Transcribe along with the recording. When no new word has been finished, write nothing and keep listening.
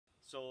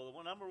So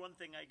the number one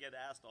thing I get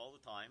asked all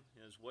the time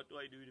is, what do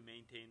I do to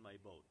maintain my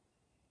boat?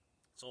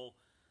 So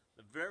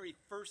the very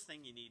first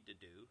thing you need to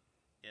do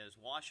is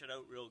wash it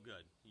out real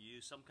good. You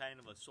use some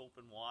kind of a soap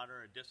and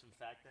water, a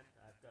disinfectant.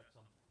 I've got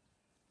some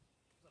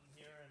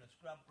here and a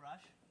scrub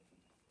brush.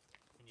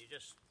 And you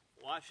just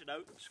wash it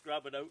out and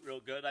scrub it out real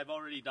good. I've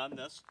already done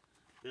this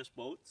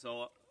boat,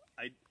 so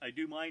I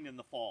do mine in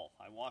the fall.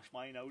 I wash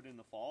mine out in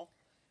the fall,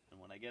 and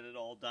when I get it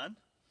all done,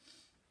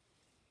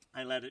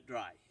 I let it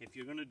dry. If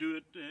you're going to do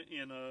it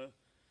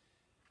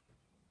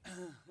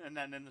and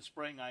then in the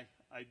spring I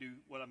do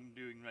what I'm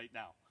doing right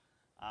now.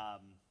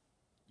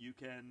 You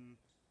can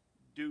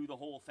do the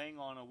whole thing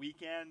on a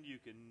weekend. You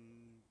can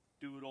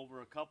do it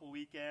over a couple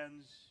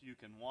weekends. You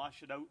can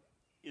wash it out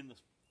in the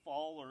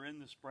fall or in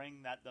the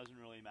spring. That doesn't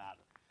really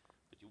matter.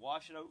 But you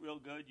wash it out real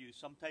good. Use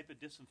some type of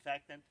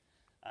disinfectant,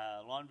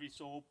 laundry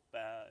soap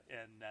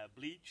and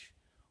bleach,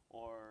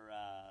 or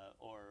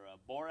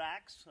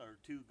borax are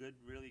two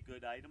really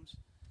good items.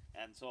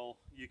 And so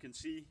you can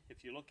see,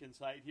 if you look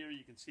inside here,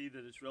 you can see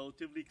that it's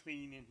relatively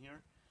clean in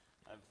here.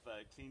 I've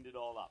cleaned it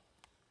all up.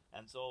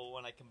 And so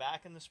when I come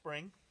back in the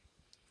spring,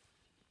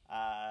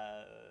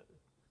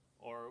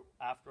 or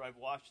after I've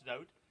washed it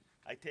out,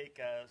 I take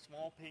a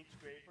small paint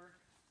scraper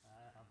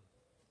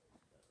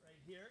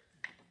right here,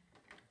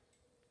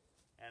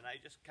 and I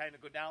just kind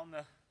of go down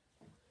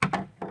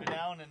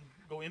and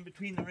go in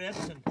between the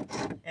ribs, and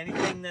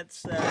anything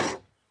that's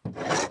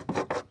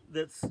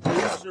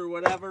loose or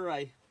whatever,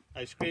 I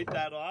scrape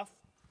that off,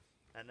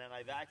 and then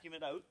I vacuum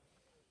it out.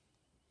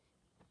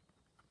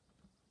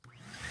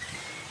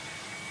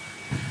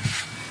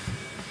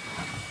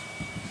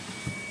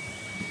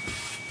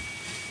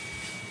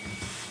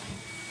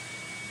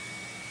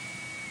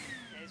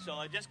 So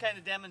I just kind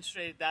of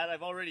demonstrated that.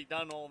 I've already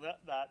done all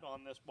that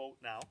on this boat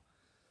now.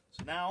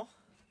 So now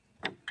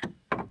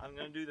I'm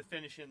going to do the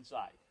finish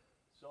inside.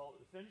 So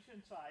the finish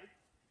inside,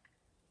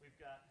 we've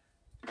got,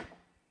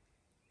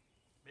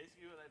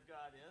 basically what I've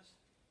got is,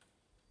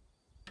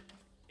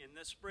 in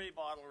this spray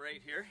bottle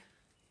right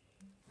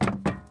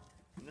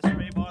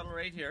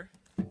here,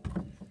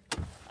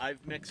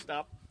 I've mixed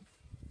up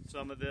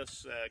some of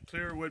this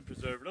clear wood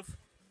preservative.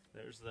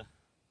 There's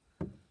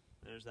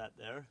that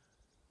there.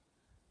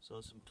 So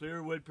some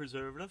clear wood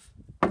preservative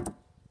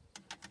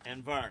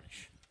and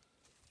varnish.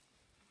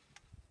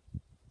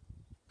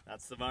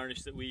 That's the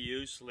varnish that we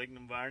use,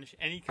 lignum varnish.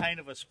 Any kind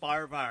of a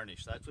spar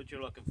varnish, that's what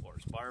you're looking for,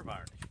 spar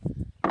varnish.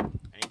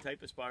 Any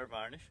type of spar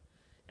varnish.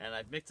 And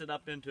I've mixed it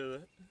up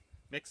into,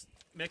 mixed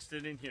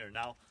it in here.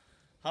 Now,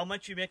 how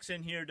much you mix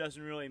in here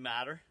doesn't really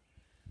matter.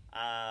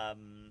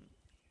 Right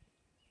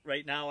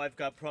now I've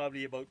got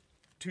probably about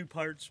 2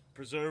 parts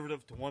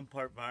preservative to 1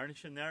 part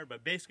varnish in there,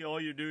 but basically all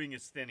you're doing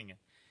is thinning it.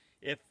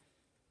 If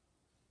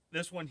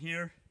this one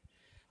here,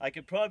 I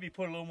could probably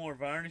put a little more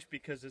varnish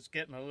because it's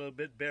getting a little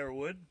bit bare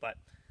wood, but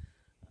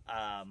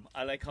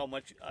I like how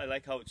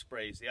it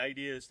sprays. The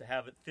idea is to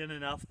have it thin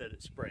enough that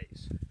it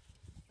sprays.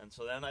 And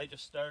so then I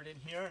just start in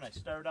here, and I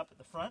start up at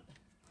the front.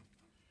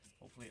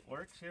 Hopefully it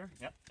works here.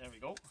 Yep, there we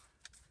go.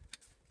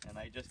 And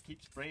I just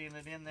keep spraying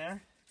it in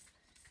there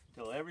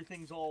until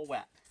everything's all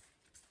wet.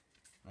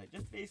 And I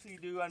just basically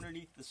do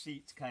underneath the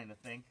seats kind of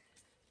thing.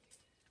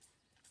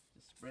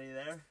 Just spray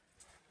there.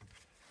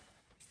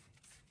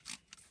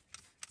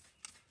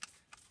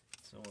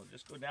 So we'll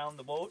just go down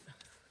the boat,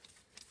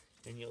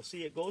 and you'll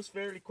see it goes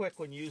fairly quick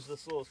when you use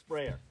this little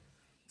sprayer.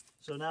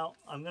 So now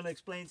I'm going to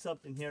explain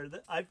something here.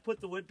 I've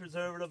put the wood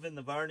preservative and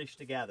the varnish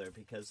together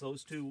because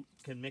those two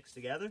can mix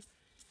together.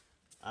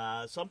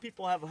 Some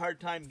people have a hard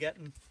time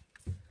getting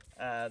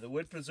the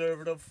wood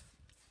preservative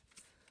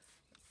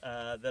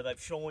that I've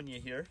shown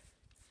you here,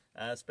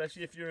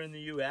 especially if you're in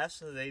the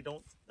U.S. I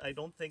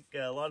don't think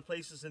a lot of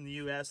places in the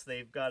U.S.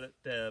 they've got it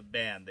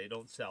banned. They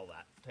don't sell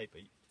that type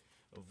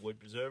of wood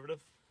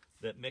preservative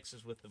that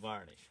mixes with the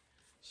varnish.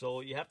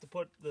 So you have to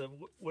put the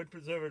wood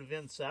preservative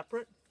in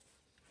separate.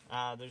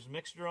 There's a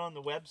mixture on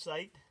the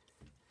website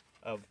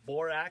of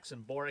borax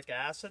and boric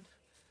acid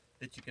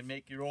that you can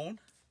make your own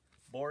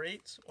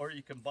borates, or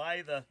you can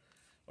buy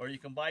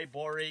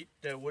borate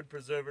wood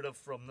preservative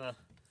from the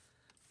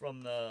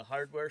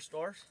hardware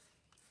stores.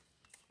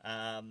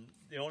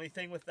 The only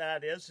thing with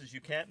that is you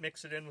can't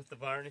mix it in with the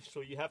varnish,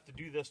 so you have to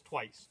do this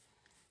twice.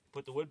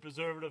 Put the wood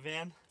preservative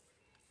in,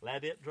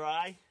 let it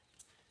dry.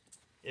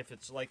 If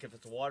it's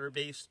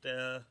water-based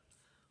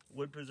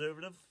wood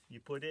preservative, you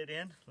put it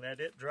in, let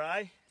it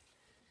dry,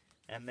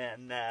 and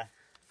then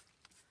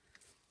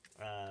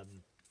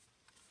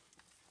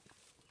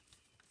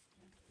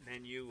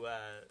you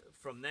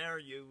from there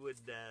you would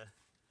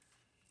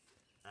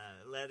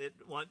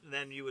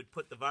then you would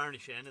put the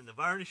varnish in, and the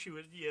varnish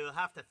you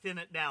have to thin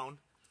it down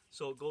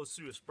so it goes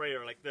through a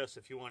sprayer like this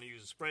if you want to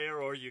use a sprayer,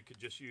 or you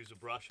could just use a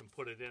brush and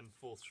put it in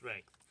full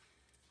strength.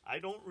 I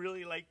don't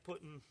really like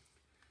putting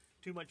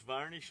too much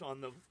varnish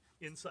on the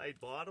inside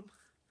bottom,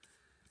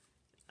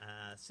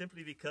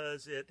 simply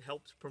because it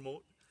helps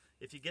promote,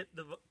 if you get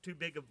too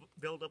big a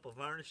buildup of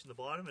varnish in the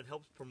bottom, it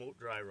helps promote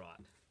dry rot.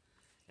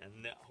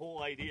 And the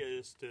whole idea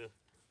is to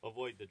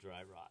avoid the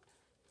dry rot.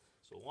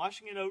 So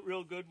washing it out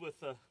real good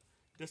with a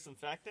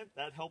disinfectant,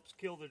 that helps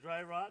kill the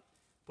dry rot.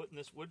 Putting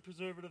this wood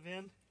preservative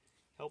in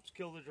helps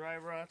kill the dry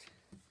rot,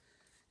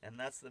 and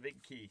that's the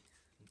big key.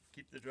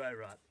 Keep the dry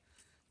rot.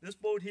 This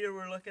boat here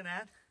we're looking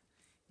at,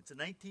 it's a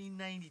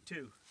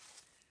 1992.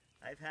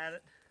 I've had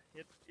it.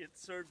 It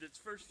served its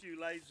first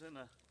few lives in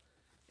a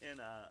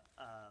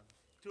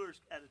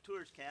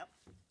tourist camp,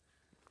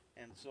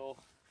 and so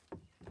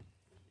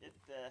it.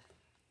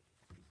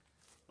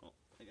 Oh,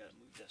 I gotta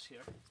move this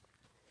here.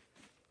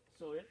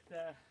 So it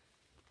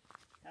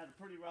had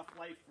a pretty rough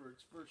life for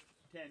its first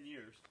 10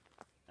 years,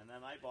 and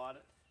then I bought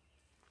it,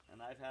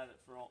 and I've had it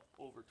for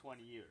over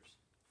 20 years.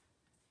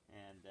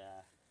 And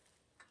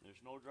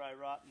there's no dry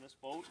rot in this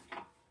boat.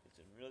 It's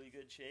in really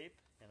good shape,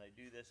 and I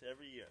do this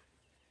every year.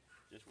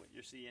 Just what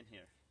you're seeing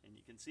here. And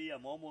you can see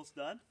I'm almost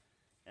done,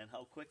 and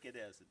how quick it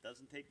is. It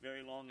doesn't take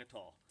very long at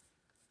all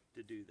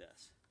to do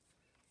this.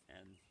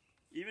 And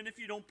even if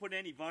you don't put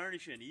any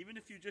varnish in, even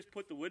if you just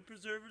put the wood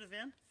preservative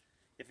in,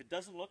 if it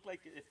doesn't look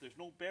like, if there's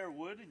no bare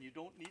wood and you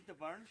don't need to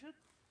varnish it,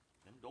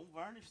 then don't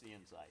varnish the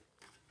inside.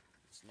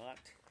 It's not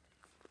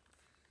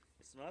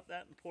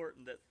that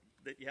important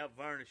that you have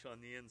varnish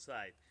on the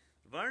inside.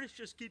 The varnish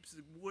just keeps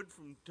the wood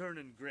from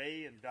turning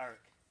gray and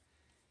dark,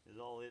 is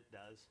all it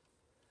does.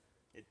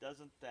 It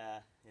doesn't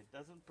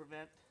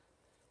prevent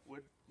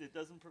wood. It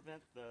doesn't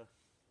prevent the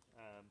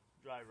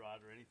dry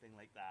rot or anything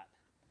like that.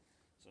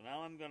 So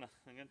now I'm gonna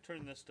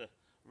turn this to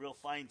real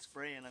fine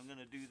spray, and I'm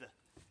gonna do the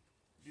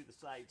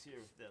sides here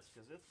with this,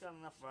 because it's got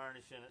enough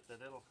varnish in it that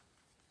it'll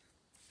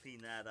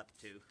clean that up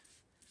too.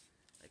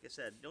 Like I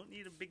said, don't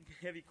need a big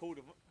heavy coat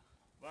of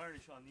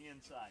varnish on the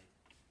inside.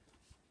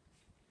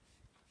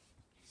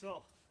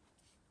 So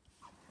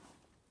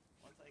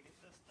once I get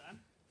this done,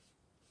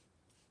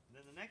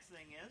 then the next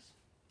thing is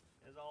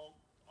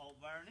I'll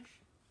varnish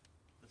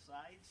the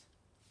sides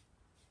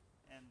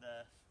and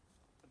the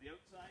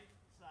outside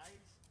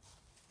sides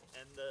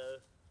and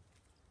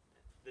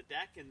the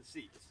deck and the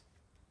seats.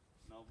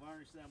 And I'll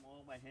varnish them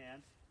all by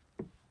hand.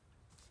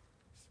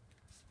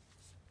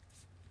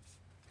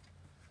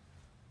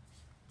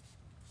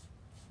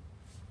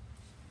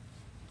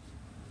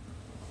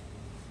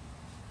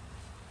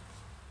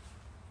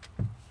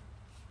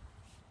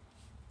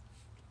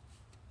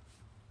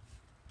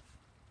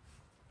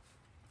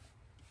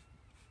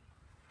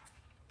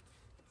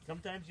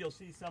 Sometimes you'll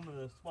see some of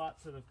the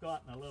spots that have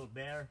gotten a little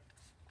bare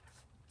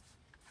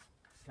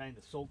kind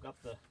of soak up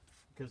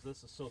because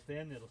this is so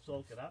thin, it'll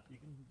soak it up. You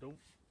don't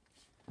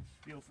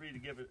feel free to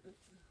give it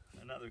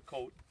another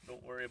coat.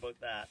 Don't worry about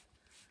that.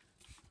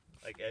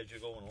 Like as you're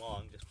going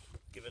along, just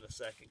give it a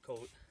second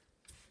coat.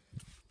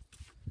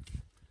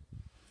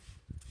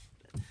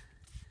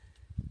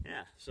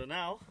 Yeah, so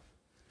now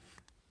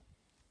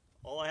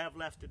all I have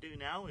left to do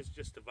now is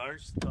just to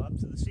varnish the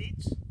tops of the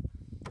seats.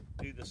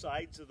 Do the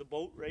sides of the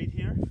boat right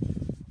here,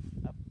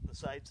 up the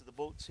sides of the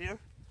boats here.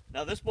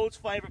 Now this boat's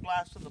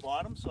fiberglass on the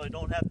bottom, so I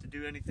don't have to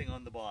do anything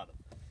on the bottom.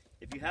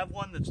 If you have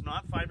one that's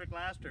not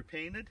fiberglassed or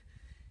painted,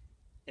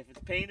 if it's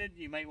painted,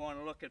 you might want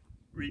to look at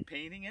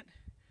repainting it,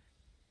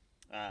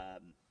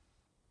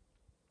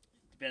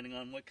 depending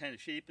on what kind of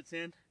shape it's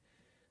in.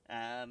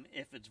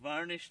 If it's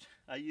varnished,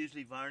 I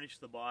usually varnish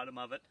the bottom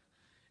of it.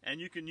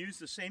 And you can use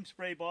the same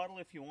spray bottle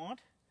if you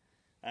want.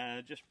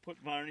 Just put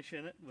varnish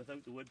in it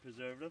without the wood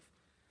preservative.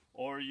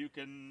 Or you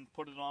can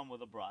put it on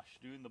with a brush,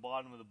 doing the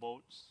bottom of the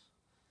boats.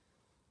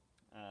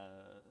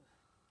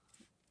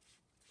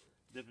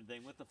 Different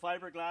thing. With the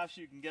fiberglass,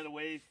 you can get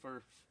away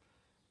for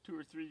 2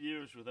 or 3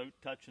 years without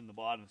touching the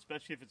bottom,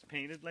 especially if it's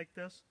painted like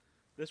this.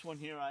 This one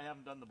here, I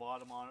haven't done the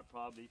bottom on it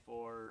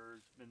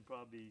it's been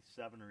probably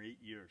 7 or 8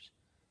 years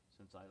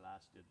since I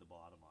last did the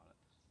bottom on it.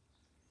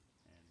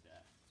 And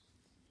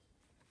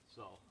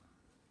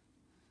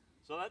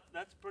so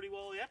that's pretty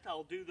well it.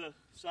 I'll do the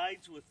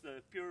sides with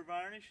the pure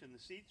varnish and the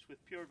seats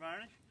with pure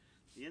varnish.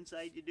 The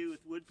inside you do with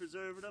wood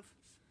preservative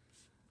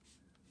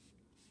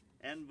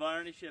and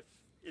varnish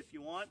if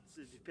you want,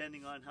 so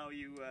depending on how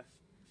you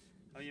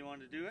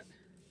want to do it.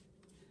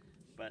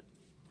 But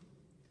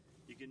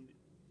you can.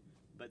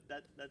 But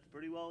that's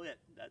pretty well it.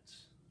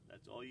 That's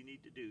all you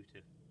need to do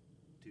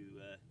to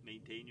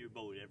maintain your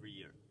boat every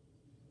year.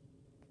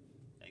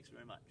 Thanks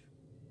very much.